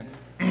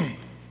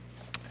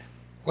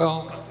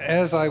Well,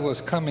 as I was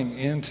coming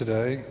in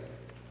today,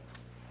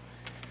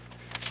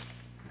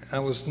 I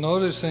was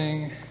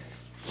noticing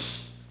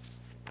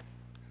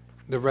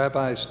the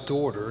rabbi's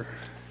daughter,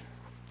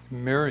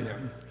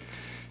 Miriam.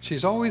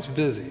 She's always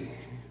busy.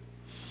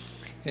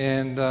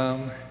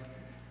 And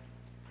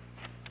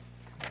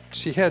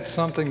she had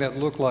something that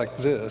looked like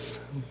this.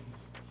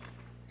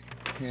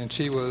 And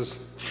she was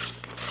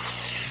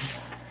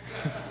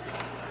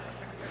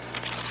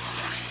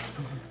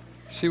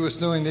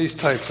doing these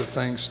types of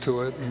things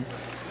to it.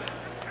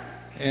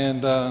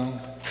 And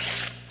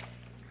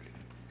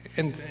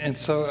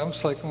so I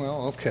was like,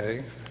 well,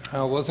 okay.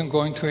 I wasn't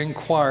going to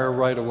inquire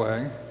right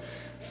away.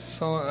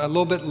 So a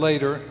little bit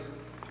later,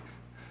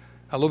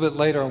 I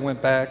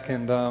went back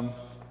and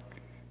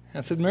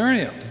I said,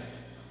 Miriam,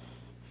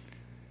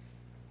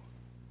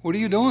 what are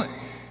you doing?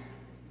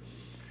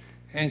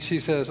 And she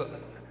says,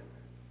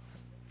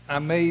 I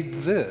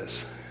made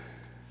this.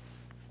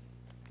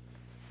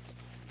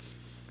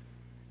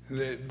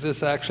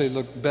 This actually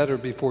looked better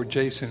before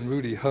Jason and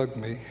Rudy hugged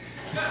me.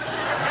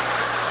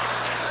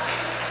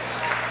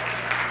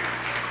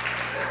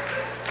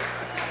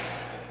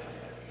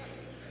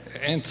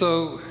 And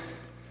so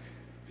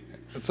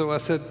I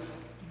said,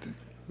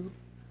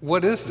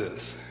 what is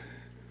this?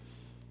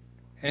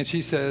 And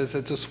she says,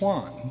 it's a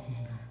swan.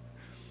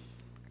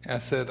 I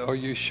said, are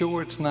you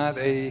sure it's not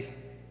a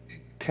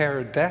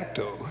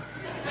pterodactyl?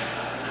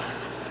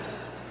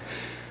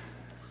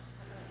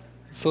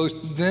 So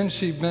then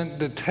she bent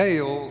the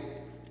tail.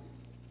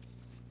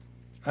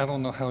 I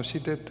don't know how she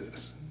did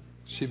this.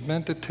 She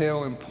bent the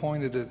tail and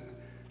pointed it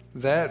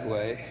that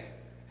way.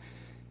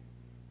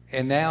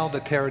 And now the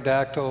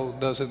pterodactyl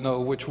doesn't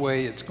know which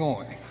way it's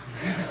going.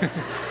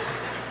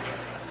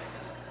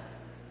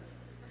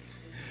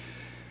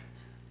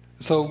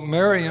 So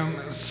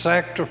Miriam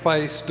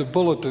sacrificed the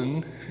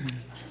bulletin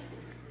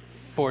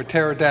for a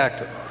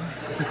pterodactyl.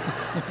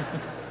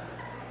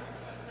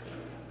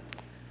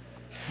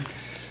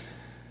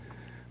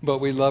 But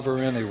we love her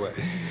anyway.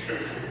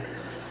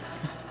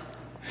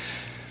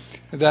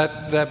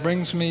 That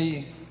brings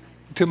me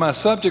to my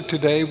subject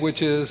today,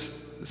 which is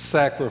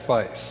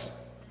sacrifice.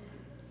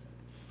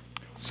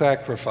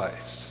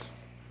 Sacrifice.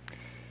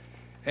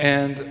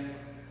 And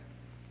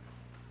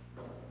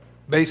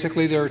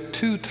basically there are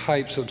two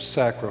types of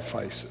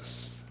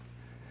sacrifices.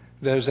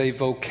 There's a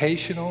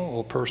vocational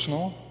or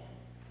personal,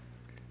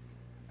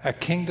 a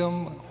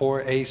kingdom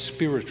or a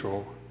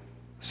spiritual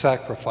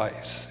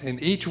sacrifice.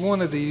 And each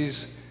one of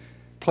these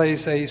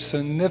plays a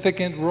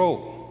significant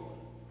role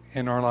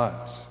in our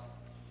lives.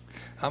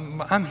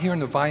 I'm hearing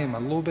the volume a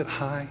little bit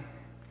high.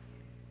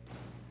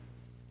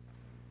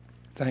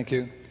 Thank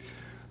you.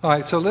 All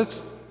right, so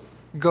let's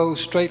go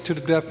straight to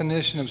the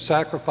definition of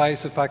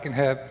sacrifice, if I can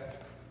have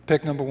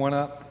pick number one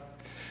up.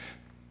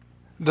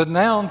 The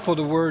noun for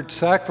the word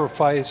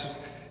sacrifice,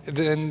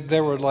 then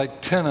there were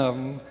like 10 of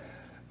them,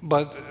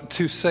 but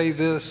to say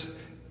this,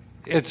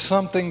 it's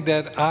something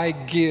that I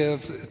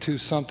give to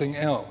something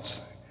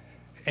else.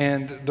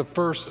 And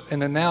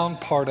the noun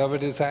part of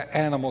it is an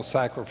animal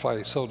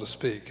sacrifice, so to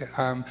speak.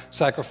 I'm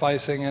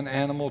sacrificing an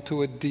animal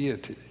to a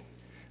deity,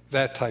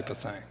 that type of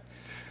thing.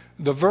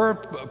 The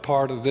verb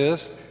part of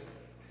this,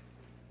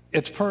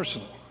 it's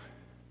personal.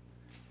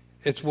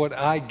 It's what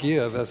I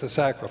give as a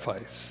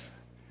sacrifice.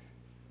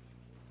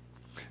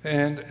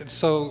 And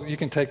so you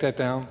can take that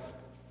down.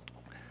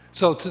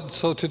 So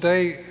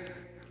today,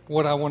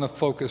 what I want to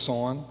focus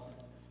on,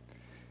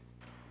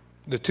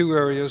 the two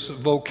areas,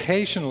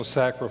 vocational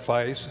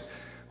sacrifice,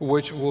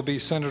 which will be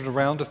centered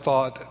around the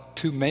thought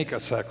to make a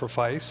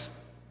sacrifice.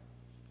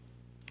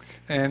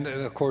 And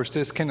of course,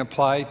 this can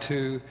apply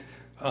to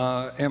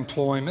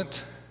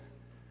employment,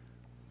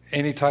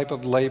 any type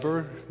of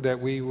labor that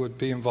we would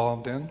be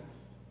involved in.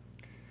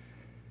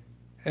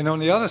 And on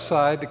the other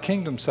side, the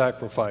kingdom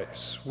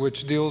sacrifice,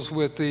 which deals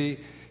with the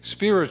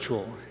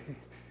spiritual,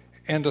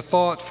 and the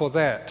thought for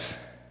that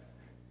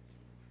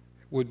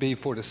would be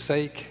for the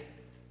sake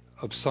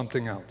of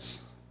something else.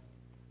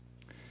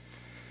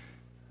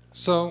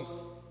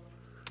 So,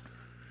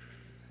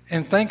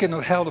 in thinking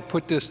of how to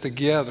put this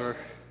together,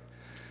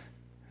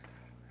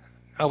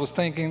 I was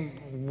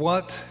thinking,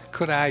 what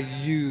could I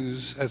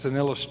use as an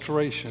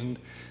illustration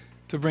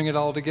to bring it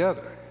all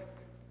together?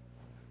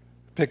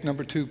 Pick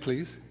number 2,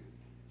 please.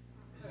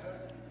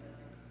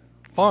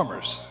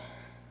 Farmers.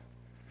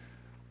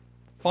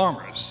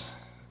 Farmers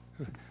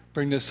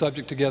bring this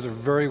subject together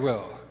very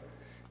well.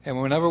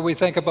 And whenever we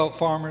think about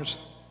farmers,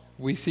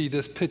 we see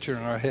this picture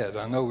in our head.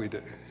 I know we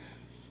do.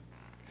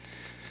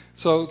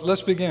 So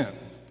let's begin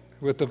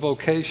with the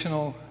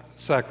vocational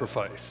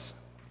sacrifice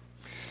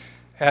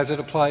as it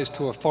applies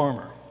to a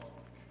farmer.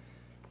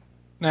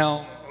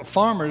 Now,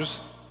 farmers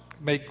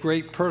make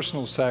great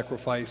personal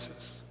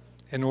sacrifices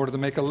in order to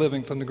make a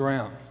living from the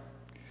ground.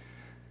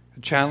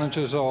 The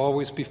challenges are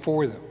always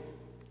before them.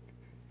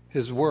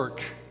 His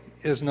work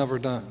is never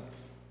done.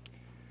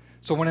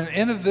 So when an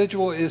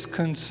individual is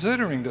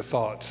considering the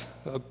thought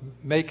of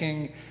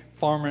making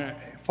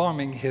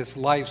farming his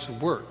life's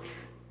work,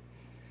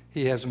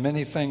 he has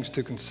many things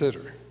to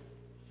consider.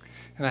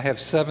 And I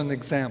have 7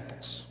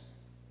 examples.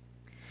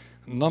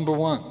 Number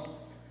 1,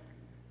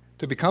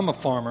 to become a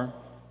farmer,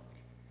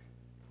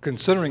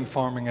 considering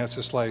farming as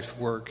his life's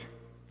work,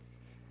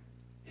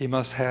 he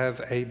must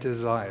have a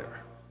desire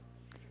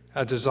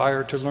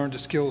to learn the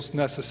skills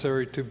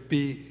necessary to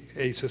be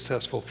a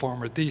successful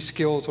farmer. These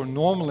skills are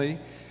normally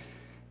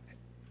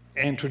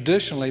and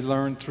traditionally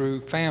learned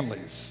through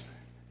families,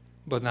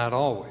 but not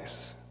always.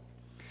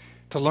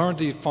 To learn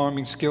these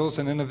farming skills,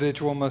 an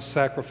individual must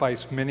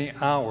sacrifice many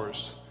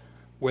hours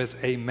with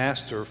a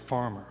master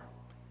farmer,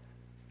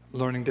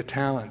 learning the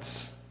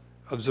talents,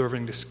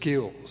 observing the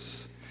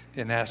skills,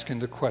 and asking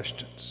the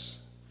questions.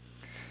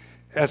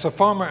 As a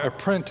farmer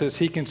apprentice,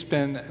 he can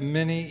spend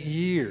many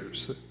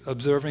years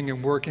observing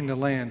and working the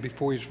land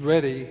before he's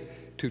ready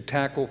to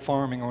tackle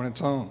farming on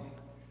its own.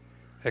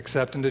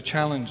 Accepting the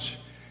challenge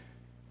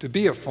to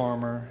be a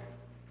farmer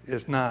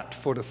is not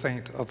for the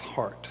faint of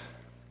heart.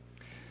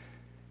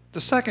 The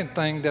second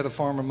thing that a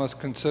farmer must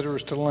consider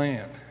is the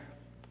land.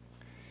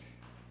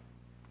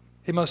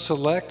 He must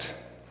select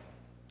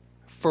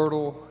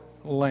fertile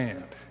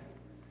land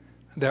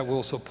that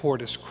will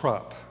support his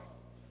crop.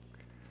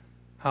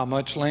 How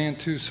much land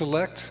to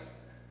select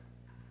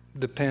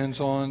depends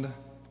on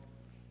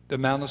the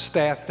amount of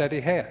staff that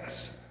he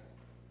has.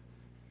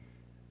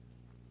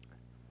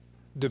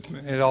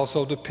 It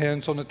also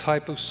depends on the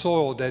type of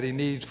soil that he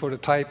needs for the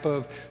type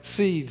of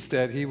seeds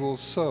that he will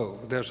sow.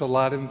 There's a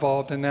lot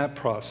involved in that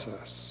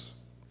process.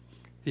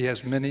 He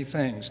has many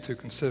things to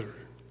consider.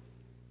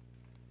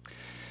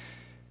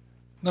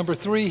 Number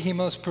 3, he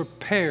must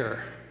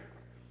prepare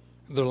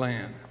the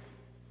land.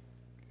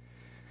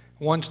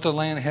 Once the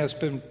land has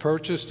been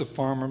purchased, the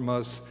farmer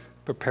must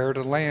prepare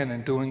the land.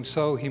 In doing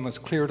so, he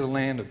must clear the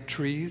land of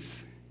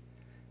trees,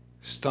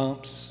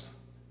 stumps,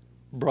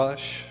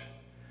 brush,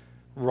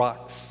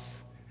 rocks,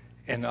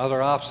 and other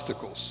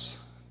obstacles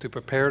to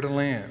prepare the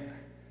land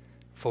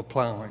for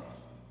plowing.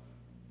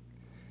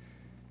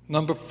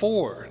 Number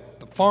 4,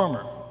 the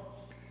farmer,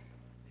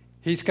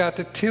 he's got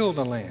to till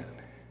the land.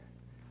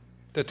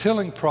 The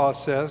tilling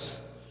process,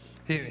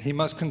 he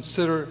must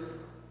consider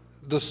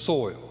the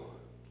soil.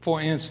 For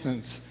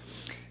instance,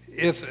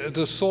 if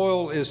the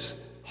soil is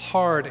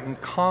hard and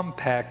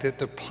compacted,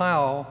 the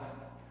plow,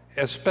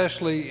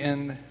 especially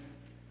in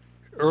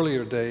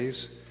earlier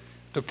days,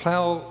 the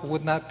plow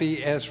would not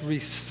be as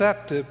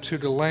receptive to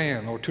the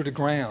land or to the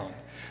ground.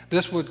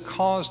 This would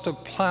cause the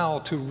plow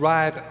to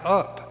ride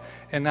up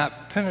and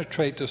not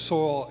penetrate the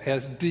soil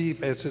as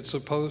deep as it's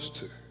supposed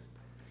to.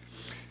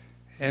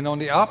 And on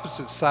the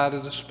opposite side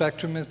of the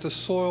spectrum, if the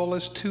soil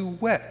is too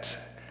wet,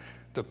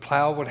 the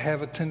plow would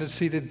have a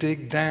tendency to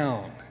dig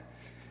down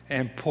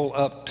and pull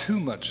up too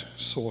much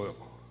soil.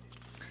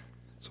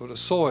 So the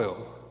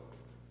soil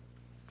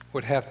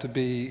would have to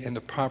be in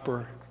the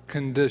proper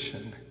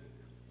condition.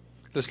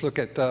 Let's look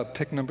at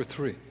pick number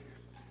 3.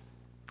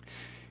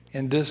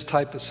 In this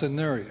type of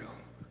scenario,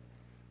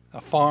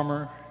 a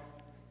farmer,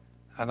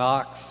 an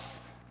ox,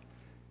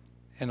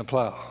 and a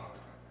plow,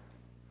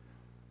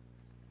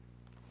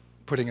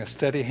 putting a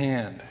steady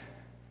hand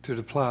to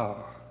the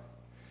plow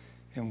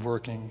and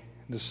working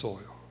the soil.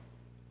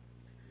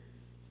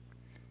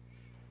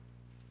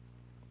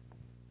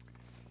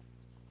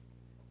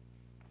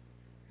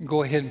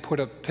 Go ahead and put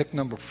up pick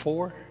number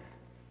 4.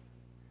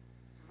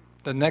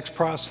 The next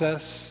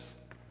process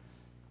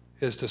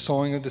is the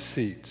sowing of the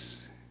seeds.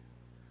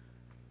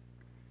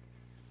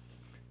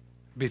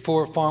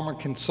 Before a farmer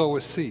can sow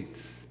his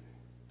seeds,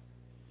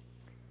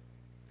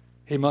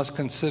 he must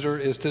consider,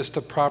 is this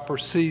the proper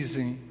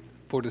season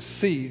for the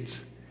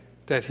seeds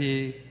that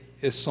he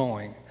is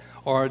sowing?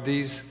 Or are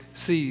these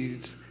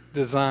seeds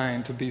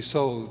designed to be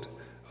sowed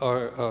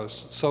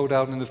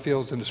out in the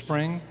fields in the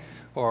spring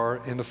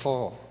or in the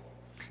fall?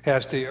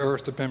 Has the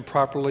earth been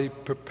properly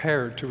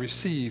prepared to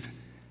receive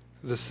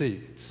the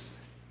seeds?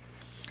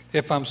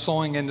 If I'm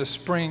sowing in the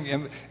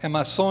spring, am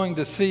I sowing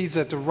the seeds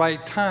at the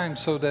right time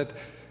so that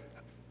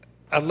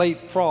a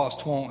late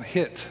frost won't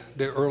hit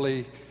the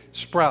early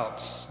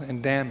sprouts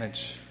and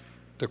damage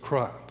the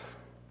crop?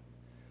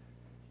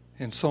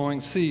 In sowing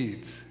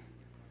seeds,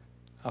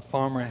 a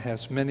farmer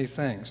has many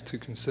things to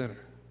consider.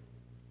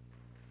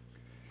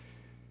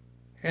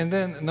 And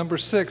then number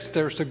 6,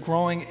 there's the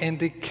growing and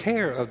the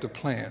care of the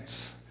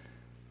plants.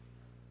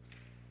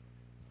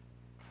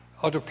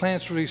 Are the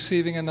plants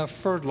receiving enough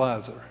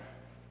fertilizer?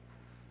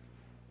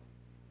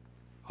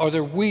 Are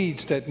there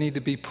weeds that need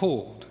to be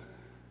pulled?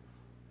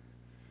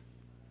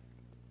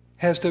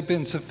 Has there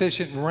been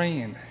sufficient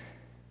rain?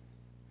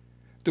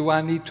 Do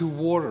I need to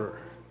water?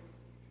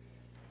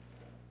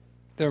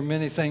 There are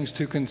many things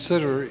to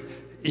consider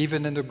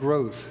even in the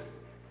growth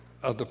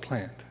of the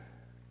plant.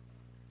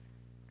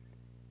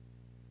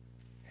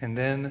 And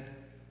then,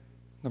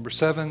 number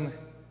 7,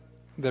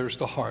 there's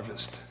the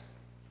harvest.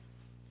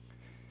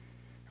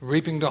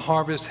 Reaping the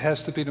harvest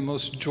has to be the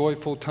most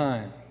joyful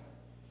time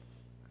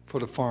for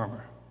the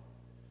farmer.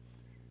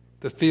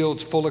 The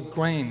fields full of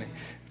grain,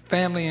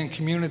 family and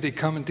community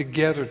coming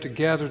together to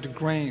gather the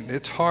grain.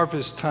 It's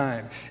harvest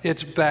time.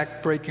 It's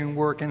back-breaking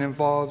work and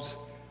involves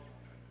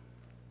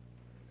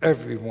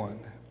everyone.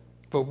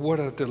 But what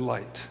a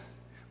delight.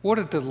 What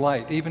a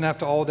delight, even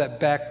after all that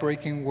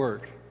back-breaking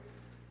work,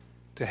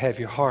 to have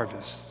your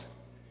harvest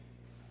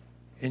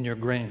in your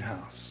grain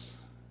house.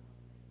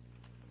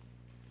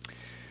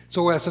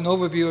 So as an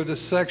overview of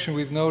this section,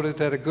 we've noted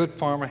that a good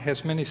farmer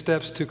has many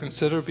steps to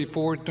consider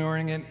before,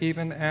 during, and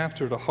even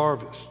after the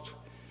harvest.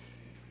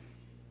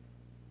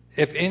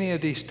 If any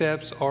of these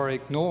steps are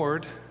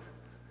ignored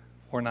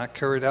or not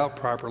carried out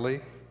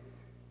properly,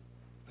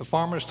 the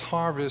farmer's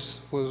harvest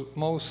will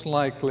most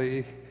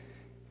likely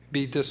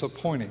be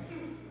disappointing.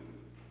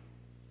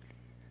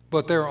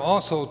 But there are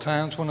also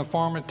times when a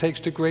farmer takes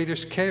the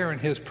greatest care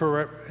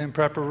in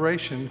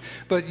preparation,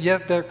 but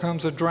yet there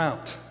comes a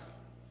drought,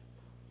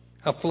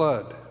 a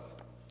flood,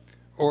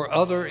 or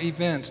other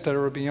events that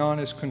are beyond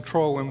his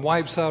control and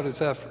wipes out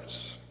his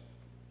efforts.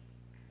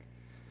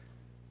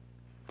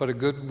 But a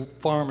good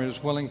farmer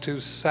is willing to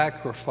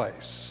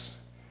sacrifice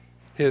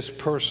his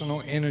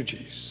personal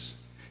energies,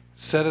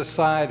 set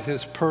aside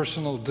his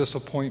personal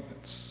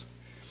disappointments,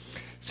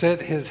 set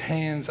his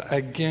hands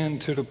again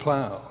to the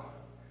plow,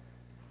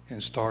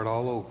 and start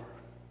all over.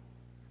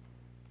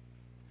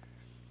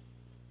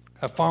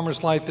 A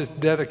farmer's life is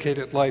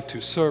dedicated life to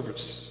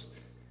service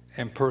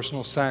and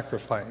personal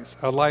sacrifice,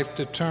 a life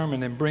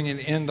determined in bringing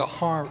in the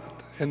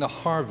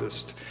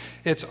harvest.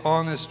 It's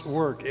honest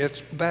work,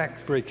 it's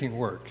back-breaking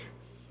work.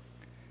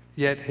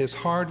 Yet his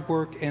hard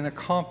work and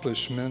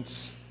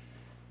accomplishments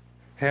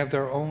have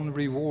their own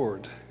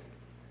reward.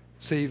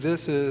 See,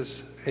 this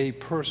is a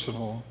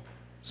personal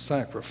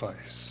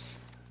sacrifice.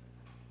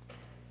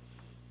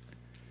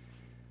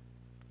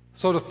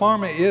 So the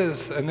farmer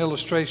is an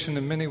illustration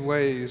in many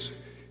ways,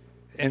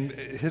 and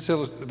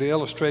the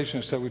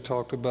illustrations that we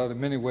talked about in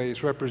many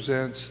ways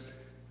represents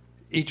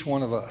each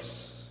one of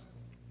us.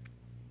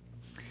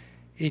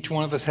 Each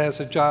one of us has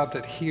a job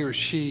that he or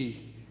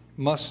she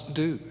must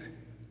do.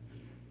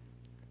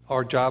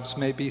 Our jobs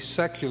may be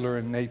secular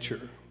in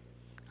nature.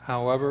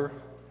 However,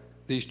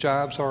 these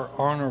jobs are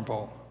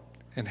honorable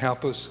and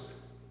help us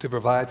to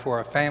provide for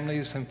our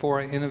families and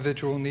for our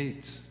individual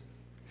needs.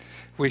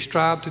 We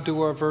strive to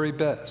do our very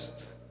best.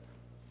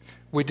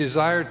 We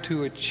desire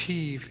to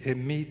achieve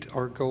and meet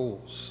our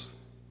goals.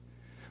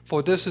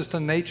 For this is the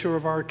nature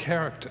of our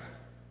character.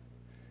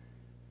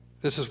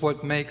 This is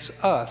what makes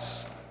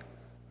us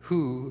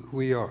who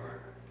we are.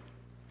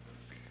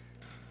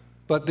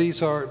 But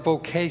these are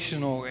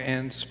vocational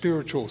and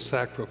spiritual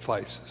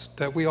sacrifices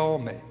that we all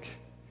make.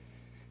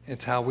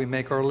 It's how we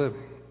make our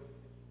living.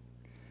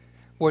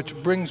 Which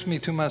brings me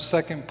to my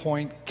second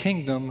point,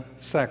 kingdom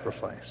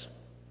sacrifice.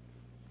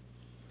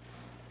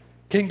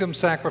 Kingdom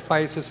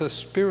sacrifice is a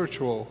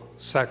spiritual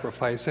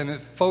sacrifice, and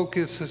it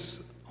focuses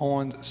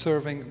on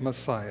serving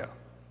Messiah.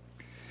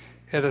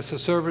 It is a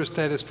service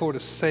that is for the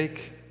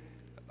sake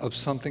of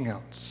something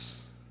else,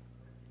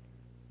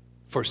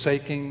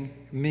 forsaking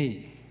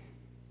me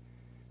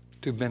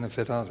to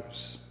benefit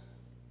others.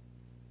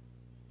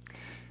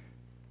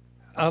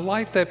 A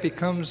life that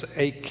becomes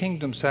a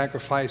kingdom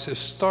sacrifice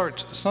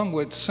starts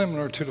somewhat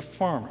similar to the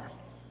farmer.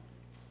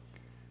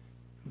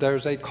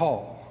 There's a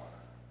call.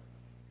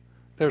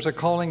 There's a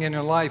calling in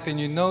your life, and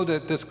you know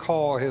that this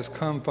call has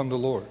come from the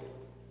Lord.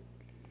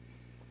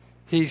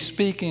 He's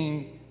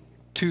speaking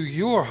to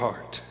your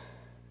heart,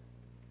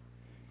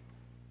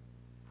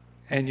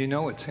 and you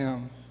know it's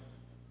Him.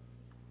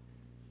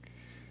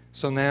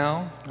 So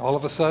now, all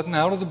of a sudden,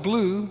 out of the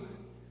blue,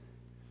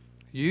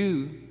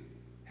 you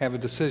have a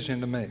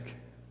decision to make.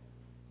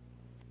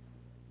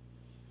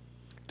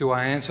 Do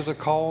I answer the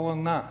call or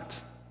not?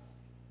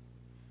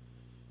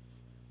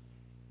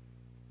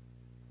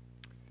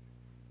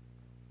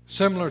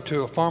 Similar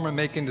to a farmer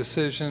making a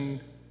decision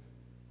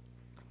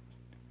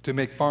to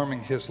make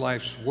farming his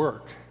life's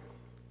work,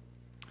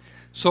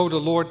 so the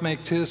Lord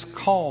makes His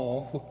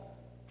call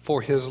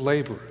for His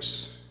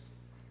laborers,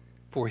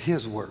 for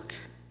His work.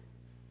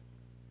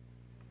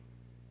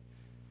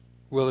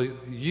 Will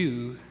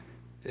you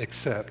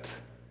accept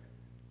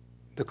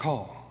the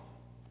call?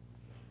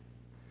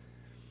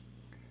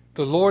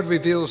 The Lord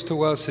reveals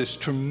to us His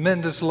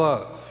tremendous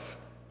love,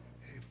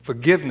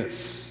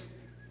 forgiveness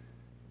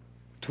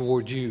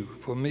toward you,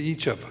 from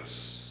each of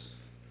us.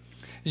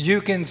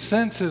 You can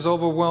sense His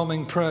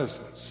overwhelming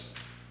presence.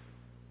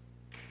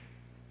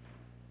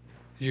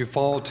 You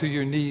fall to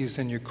your knees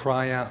and you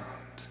cry out,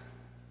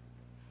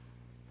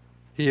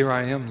 "Here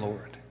I am,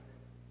 Lord.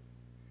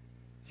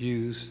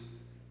 Use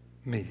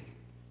me."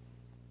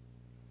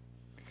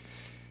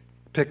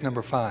 Pick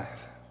number 5.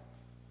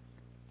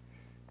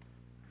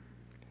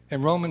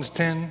 In Romans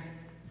 10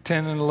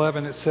 and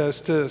 11, it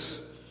says this,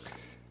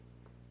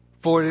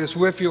 "For it is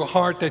with your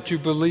heart that you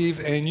believe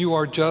and you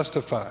are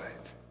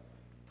justified,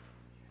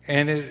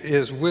 and it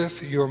is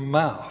with your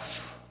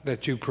mouth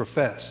that you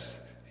profess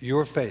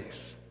your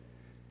faith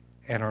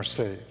and are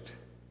saved."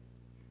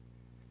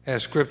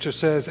 As Scripture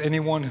says,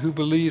 anyone who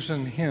believes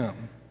in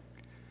Him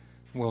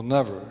will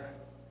never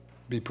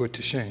be put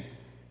to shame.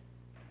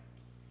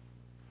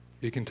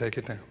 You can take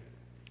it down.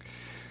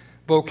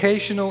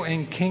 Vocational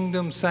and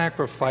kingdom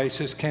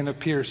sacrifices can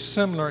appear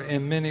similar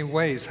in many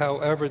ways,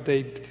 however,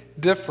 they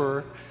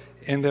differ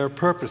in their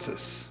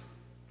purposes.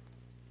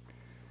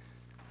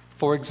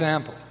 For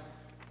example,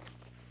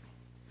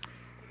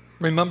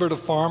 remember the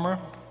farmer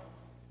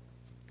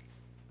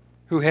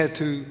who had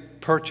to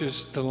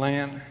purchase the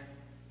land?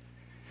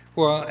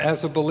 Well,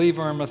 as a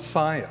believer in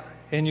Messiah,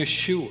 in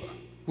Yeshua,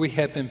 we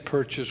have been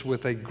purchased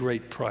with a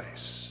great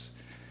price,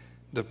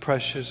 the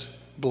precious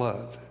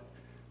blood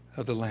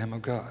of the Lamb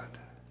of God.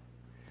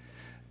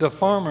 The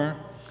farmer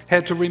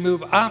had to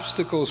remove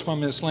obstacles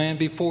from his land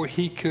before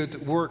he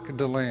could work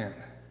the land.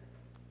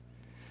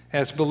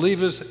 As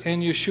believers in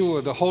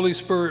Yeshua, the Holy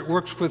Spirit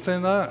works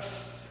within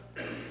us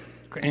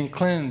and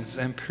cleanses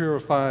and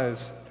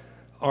purifies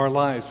our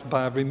lives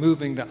by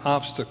removing the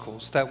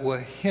obstacles that will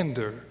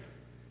hinder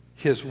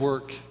his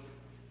work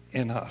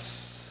in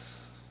us.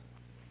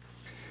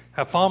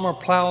 A farmer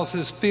plows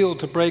his field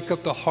to break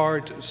up the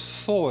hard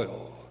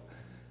soil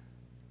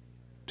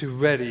to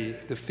ready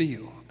the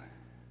field.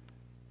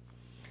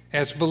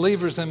 As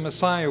believers in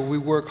Messiah, we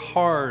work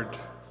hard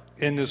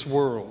in this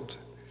world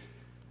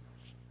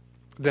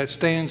that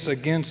stands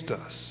against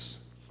us.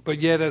 But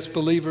yet, as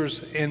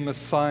believers in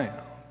Messiah,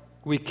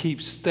 we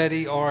keep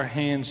steady our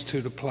hands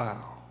to the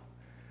plow,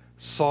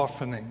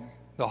 softening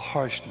the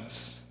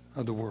harshness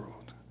of the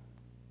world.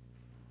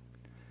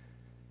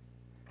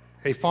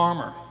 A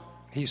farmer,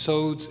 he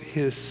sows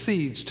his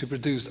seeds to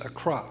produce a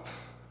crop.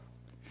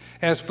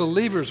 As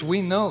believers,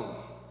 we know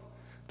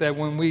that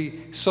when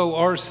we sow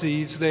our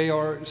seeds, they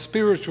are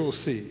spiritual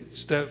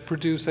seeds that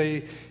produce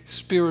a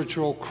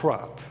spiritual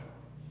crop.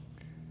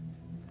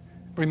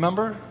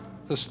 Remember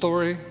the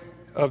story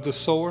of the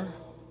sower?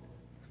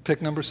 Pick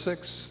number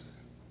 6.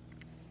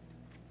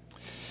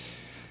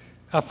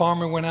 A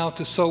farmer went out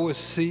to sow his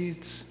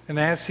seeds, and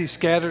as he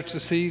scattered the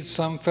seeds,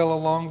 some fell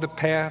along the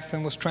path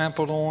and was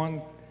trampled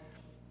on,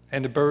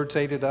 and the birds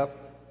ate it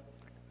up.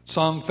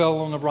 Some fell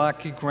on the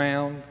rocky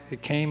ground.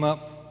 It came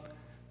up.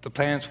 The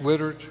plants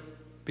withered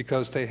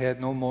because they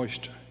had no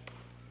moisture.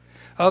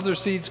 Other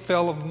seeds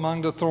fell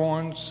among the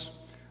thorns.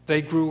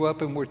 They grew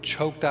up and were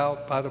choked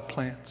out by the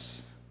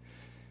plants.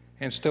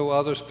 And still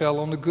others fell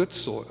on the good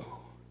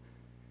soil.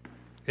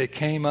 It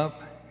came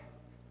up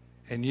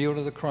and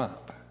yielded a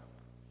crop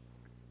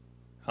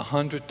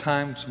 100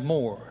 times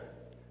more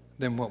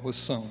than what was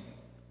sown.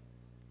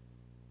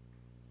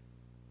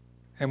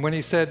 And when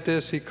he said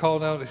this, he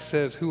called out, he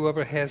said,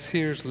 "Whoever has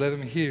ears, let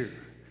him hear.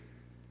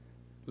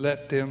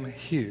 Let them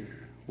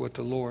hear what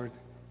the Lord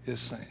is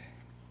saying."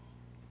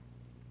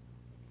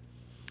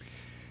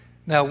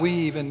 Now, we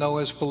even know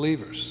as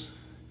believers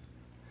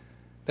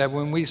that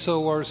when we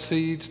sow our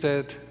seeds,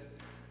 that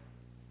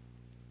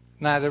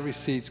not every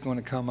seed's going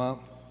to come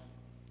up.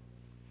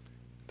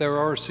 There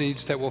are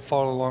seeds that will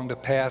fall along the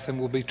path and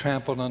will be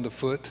trampled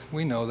underfoot.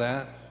 We know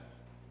that.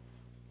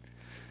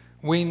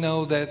 We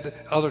know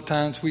that other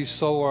times we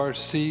sow our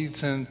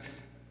seeds and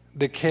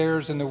the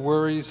cares and the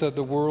worries of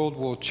the world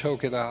will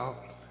choke it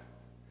out.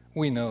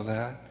 We know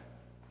that.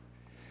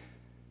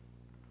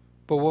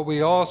 But what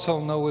we also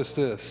know is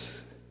this.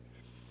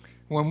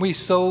 When we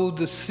sow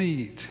the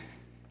seed,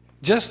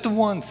 just the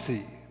one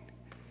seed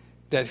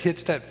that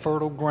hits that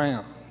fertile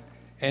ground,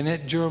 and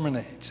it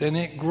germinates, and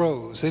it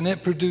grows, and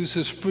it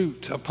produces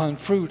fruit upon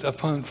fruit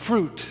upon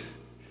fruit,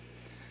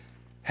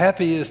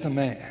 happy is the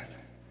man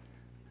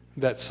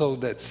that sowed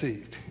that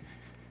seed.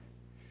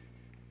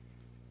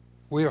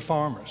 We are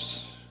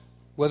farmers.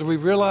 Whether we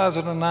realize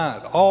it or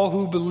not, all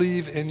who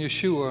believe in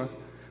Yeshua,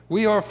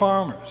 we are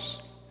farmers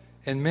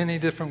in many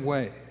different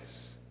ways.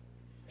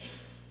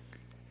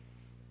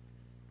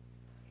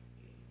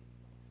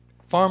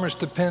 Farmers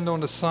depend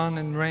on the sun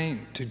and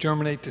rain to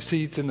germinate the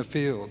seeds in the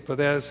field. But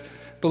as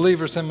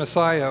believers in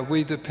Messiah,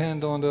 we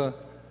depend on the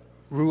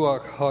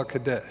Ruach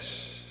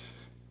HaKodesh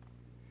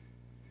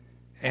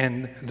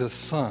and the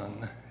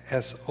Son,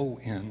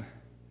 S-O-N,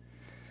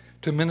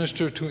 to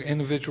minister to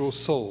individual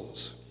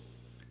souls,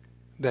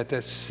 that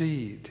that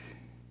seed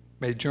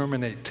may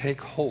germinate,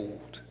 take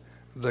hold,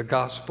 the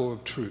gospel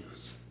of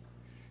truth.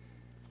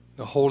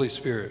 The Holy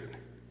Spirit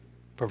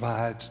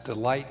provides the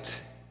light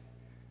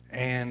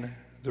and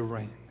the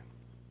rain.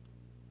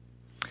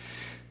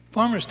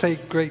 Farmers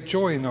take great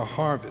joy in their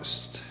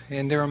harvest,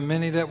 and there are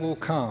many that will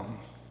come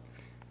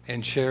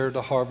and share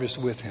the harvest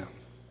with him.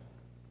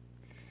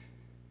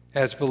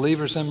 As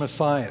believers in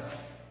Messiah,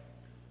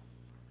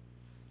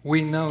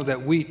 we know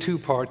that we too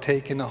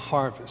partake in the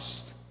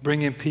harvest,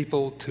 bringing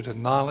people to the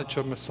knowledge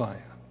of Messiah.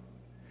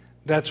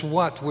 That's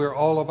what we're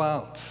all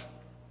about.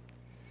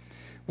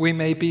 We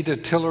may be the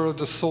tiller of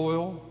the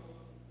soil.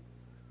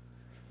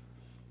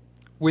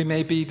 We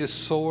may be the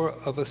sower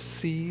of a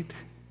seed.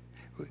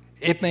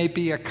 It may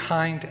be a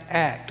kind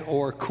act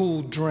or a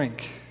cool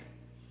drink.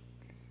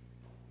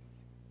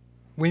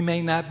 We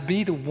may not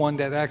be the one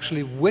that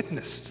actually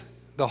witnessed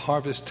the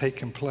harvest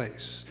taking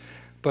place,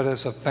 but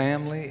as a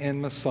family in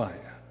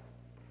Messiah,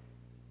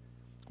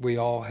 we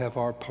all have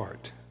our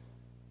part.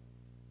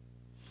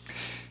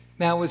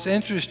 Now, it's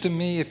interesting to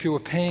me, if you were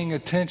paying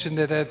attention,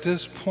 that at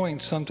this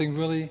point something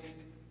really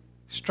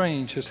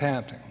strange is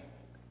happening.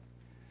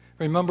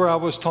 Remember, I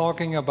was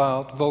talking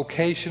about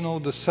vocational,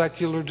 the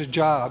secular, the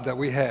job that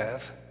we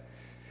have.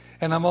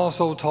 And I'm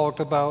also talked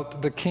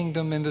about the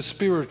kingdom and the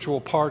spiritual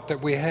part that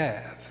we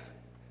have.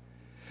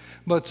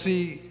 But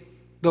see,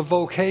 the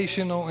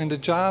vocational and the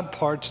job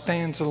part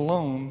stands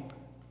alone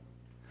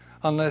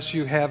unless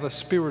you have a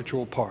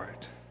spiritual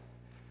part.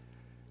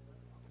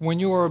 When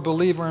you are a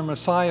believer in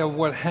Messiah,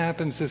 what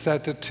happens is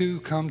that the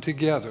two come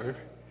together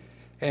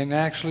and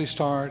actually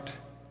start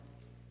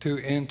to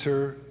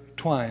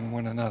intertwine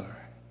one another.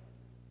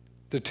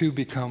 The two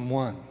become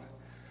one.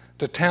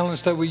 The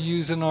talents that we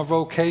use in our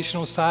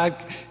vocational side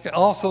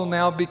also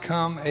now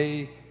become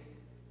a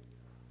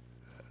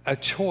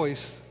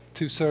choice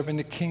to serve in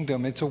the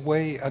kingdom. It's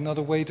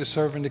another way to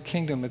serve in the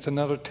kingdom. It's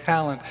another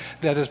talent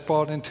that is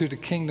brought into the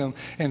kingdom.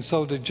 And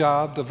so the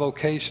job, the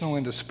vocational,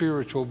 and the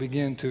spiritual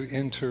begin to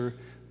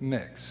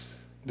intermix.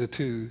 The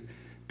two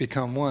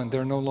become one.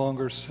 They're no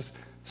longer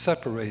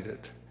separated.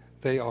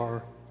 They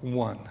are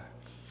one.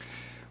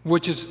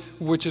 Which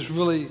is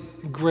really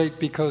great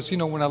because,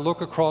 when I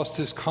look across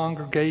this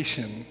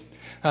congregation,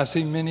 I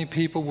see many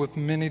people with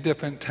many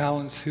different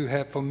talents who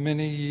have for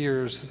many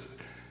years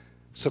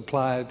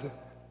supplied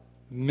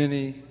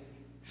many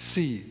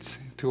seeds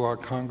to our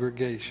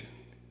congregation.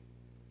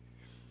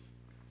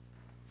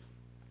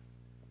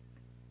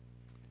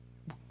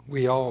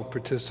 We all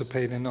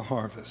participate in the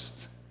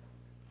harvest.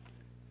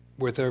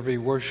 With every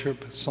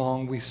worship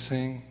song we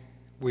sing,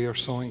 we are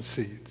sowing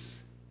seeds.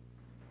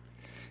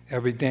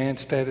 Every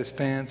dance that is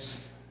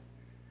danced,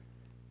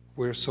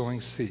 we're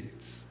sowing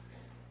seeds.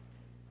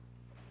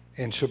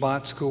 In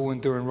Shabbat school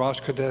and during Rosh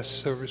Chodesh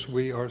service,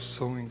 we are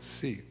sowing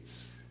seeds.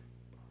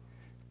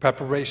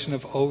 Preparation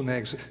of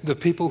onegs, the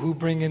people who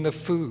bring in the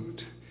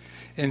food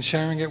and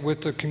sharing it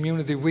with the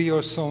community, we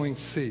are sowing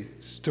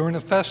seeds. During the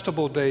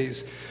festival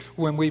days,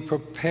 when we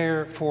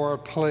prepare for our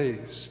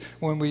plays,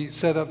 when we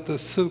set up the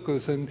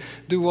sukkahs and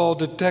do all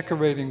the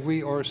decorating,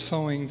 we are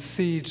sowing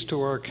seeds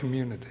to our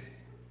community.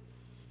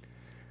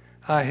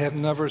 I have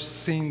never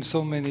seen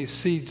so many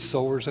seed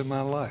sowers in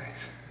my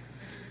life.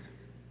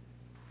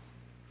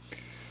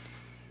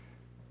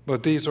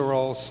 But these are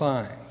all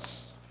signs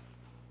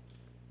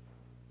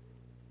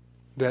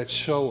that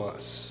show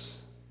us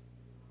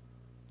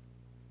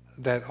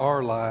that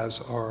our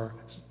lives are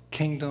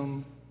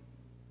kingdom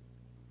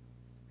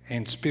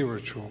and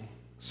spiritual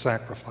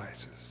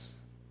sacrifices.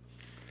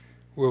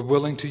 We're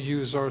willing to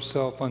use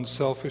ourselves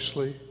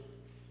unselfishly,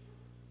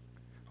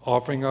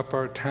 offering up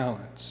our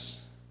talents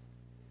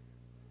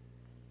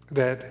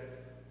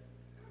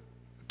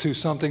to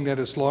something that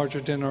is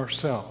larger than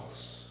ourselves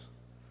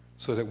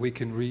so that we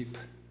can reap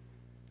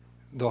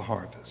the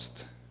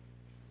harvest.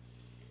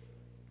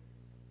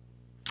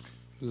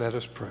 Let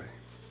us pray.